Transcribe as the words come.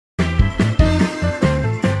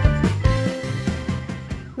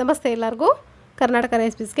ನಮಸ್ತೆ ಎಲ್ಲರಿಗೂ ಕರ್ನಾಟಕ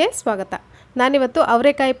ರೆಸಿಪೀಸ್ಗೆ ಸ್ವಾಗತ. ನಾನಿವತ್ತು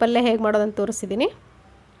ಅವರೆಕಾಯಿ ಪಲ್ಯ ಹೇಗೆ ಮಾಡೋದಂತ ತೋರಿಸಿದ್ದೀನಿ.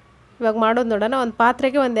 ಇವಾಗ ಮಾಡೋದು ನೋಡೋಣ. ಒಂದು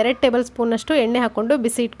ಪಾತ್ರೆಗೆ 2 ಟೇಬಲ್ ಸ್ಪೂನಷ್ಟು ಎಣ್ಣೆ ಹಾಕ್ಕೊಂಡು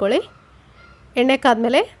ಬಿಸಿ ಇಟ್ಕೊಳ್ಳಿ. ಎಣ್ಣೆ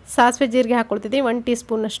ಕಾದ್ಮೇಲೆ ಸಾಸಿವೆ ಜೀರಿಗೆ ಹಾಕ್ಕೊಳ್ತಿದ್ದೀನಿ 1 ಟೀ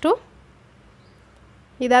ಸ್ಪೂನಷ್ಟು.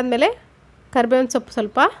 ಇದಾದಮೇಲೆ ಕರಿಬೇವಿನ ಸೊಪ್ಪು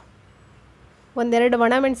ಸ್ವಲ್ಪ, 1-2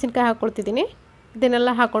 ಒಣ ಮೆಣಸಿನ್ಕಾಯಿ ಹಾಕ್ಕೊಳ್ತಿದ್ದೀನಿ. ಇದನ್ನೆಲ್ಲ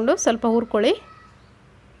ಹಾಕ್ಕೊಂಡು ಸ್ವಲ್ಪ ಹುರ್ಕೊಳ್ಳಿ.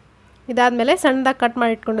 ಇದಾದಮೇಲೆ ಸಣ್ಣದಾಗಿ ಕಟ್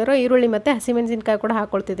ಮಾಡಿ ಇಟ್ಕೊಂಡಿರೋ ಈರುಳ್ಳಿ ಮತ್ತು ಹಸಿಮೆಣಸಿನ್ಕಾಯಿ ಕೂಡ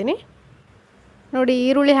ಹಾಕ್ಕೊಳ್ತಿದ್ದೀನಿ. ನೋಡಿ,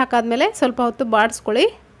 ಈರುಳ್ಳಿ ಹಾಕಾದ್ಮೇಲೆ ಸ್ವಲ್ಪ ಹೊತ್ತು ಬಾಡಿಸ್ಕೊಳ್ಳಿ.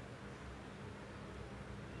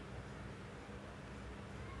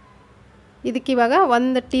 ಇದಕ್ಕಿವಾಗ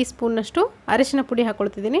 1 ಟೀ ಸ್ಪೂನಷ್ಟು ಅರಿಶಿನ ಪುಡಿ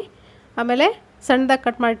ಹಾಕ್ಕೊಳ್ತಿದ್ದೀನಿ. ಆಮೇಲೆ ಸಣ್ಣದಾಗಿ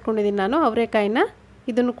ಕಟ್ ಮಾಡಿ ಇಟ್ಕೊಂಡಿದ್ದೀನಿ ನಾನು ಅವರೆಕಾಯಿನ,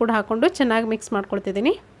 ಇದನ್ನು ಕೂಡ ಹಾಕ್ಕೊಂಡು ಚೆನ್ನಾಗಿ ಮಿಕ್ಸ್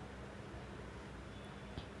ಮಾಡ್ಕೊಳ್ತಿದ್ದೀನಿ.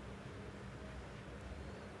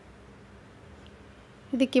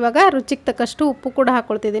 ಇದಕ್ಕಿವಾಗ ರುಚಿಗೆ ತಕ್ಕಷ್ಟು ಉಪ್ಪು ಕೂಡ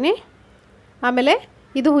ಹಾಕ್ಕೊಳ್ತಿದ್ದೀನಿ. ಆಮೇಲೆ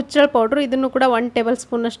ಇದು ಹುಚ್ಚಳ ಪೌಡ್ರು, ಇದನ್ನು ಕೂಡ 1 ಟೇಬಲ್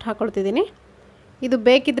ಸ್ಪೂನಷ್ಟು ಹಾಕ್ಕೊಳ್ತಿದ್ದೀನಿ. ಇದು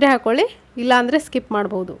ಬೇಕಿದ್ದರೆ ಹಾಕ್ಕೊಳ್ಳಿ, ಇಲ್ಲಾಂದರೆ ಸ್ಕಿಪ್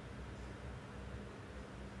ಮಾಡ್ಬೋದು.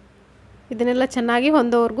 ಇದನ್ನೆಲ್ಲ ಚೆನ್ನಾಗಿ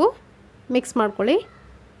ಹೊಂದೋವರೆಗೂ ಮಿಕ್ಸ್ ಮಾಡ್ಕೊಳ್ಳಿ.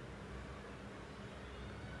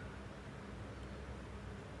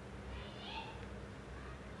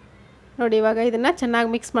 ನೋಡಿ, ಇವಾಗ ಇದನ್ನು ಚೆನ್ನಾಗಿ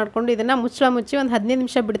ಮಿಕ್ಸ್ ಮಾಡಿಕೊಂಡು ಇದನ್ನು ಮುಚ್ಚಿ ಒಂದು 15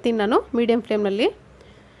 ನಿಮಿಷ ಬಿಡ್ತೀನಿ ನಾನು ಮೀಡಿಯಮ್ ಫ್ಲೇಮ್ನಲ್ಲಿ.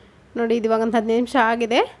 ನೋಡಿ, ಇದು ಇವಾಗ ಒಂದು 15 ನಿಮಿಷ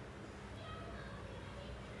ಆಗಿದೆ.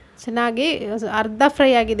 ಚೆನ್ನಾಗಿ ಅರ್ಧ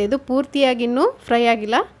ಫ್ರೈ ಆಗಿದೆ, ಇದು ಪೂರ್ತಿಯಾಗಿ ಇನ್ನೂ ಫ್ರೈ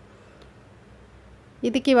ಆಗಿಲ್ಲ.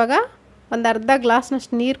 ಇದಕ್ಕಿವಾಗ ಒಂದು ಅರ್ಧ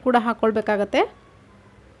ಗ್ಲಾಸ್ನಷ್ಟು ನೀರು ಕೂಡ ಹಾಕ್ಕೊಳ್ಬೇಕಾಗತ್ತೆ.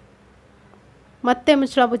 ಮತ್ತೆ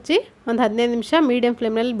ಮುಚ್ಚಳ ಮುಚ್ಚಿ ಒಂದು 15 ನಿಮಿಷ ಮೀಡಿಯಮ್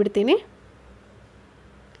ಫ್ಲೇಮ್ನಲ್ಲಿ ಬಿಡ್ತೀನಿ.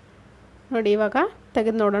 ನೋಡಿ, ಇವಾಗ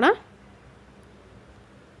ತೆಗೆದು ನೋಡೋಣ.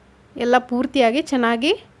 ಎಲ್ಲ ಪೂರ್ತಿಯಾಗಿ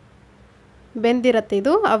ಚೆನ್ನಾಗಿ ಬೆಂದಿರುತ್ತೆ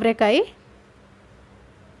ಇದು ಅವರೆಕಾಯಿ.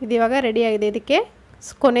 ಇದು ಇವಾಗ ರೆಡಿಯಾಗಿದೆ. ಇದಕ್ಕೆ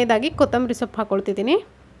ಕೊನೆಯದಾಗಿ ಕೊತ್ತಂಬರಿ ಸೊಪ್ಪು ಹಾಕ್ಕೊಳ್ತಿದ್ದೀನಿ.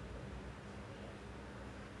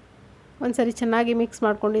 ಒಂದು ಸರಿ ಚೆನ್ನಾಗಿ ಮಿಕ್ಸ್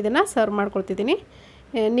ಮಾಡ್ಕೊಂಡು ಇದನ್ನು ಸರ್ವ್ ಮಾಡ್ಕೊಳ್ತಿದ್ದೀನಿ.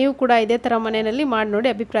 ನೀವು ಕೂಡ ಇದೇ ಥರ ಮನೆಯಲ್ಲಿ ಮಾಡಿ ನೋಡಿ,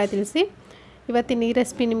 ಅಭಿಪ್ರಾಯ ತಿಳಿಸಿ. ಇವತ್ತಿನ ಈ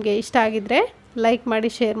ರೆಸಿಪಿ ನಿಮಗೆ ಇಷ್ಟ ಆಗಿದ್ದರೆ ಲೈಕ್ ಮಾಡಿ,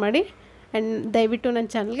 ಶೇರ್ ಮಾಡಿ, ಆ್ಯಂಡ್ ದಯವಿಟ್ಟು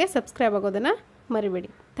ನನ್ನ ಚಾನಲ್ಗೆ ಸಬ್ಸ್ಕ್ರೈಬ್ ಆಗೋದನ್ನು ಮರಿಬೇಡಿ.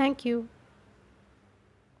 Thank you.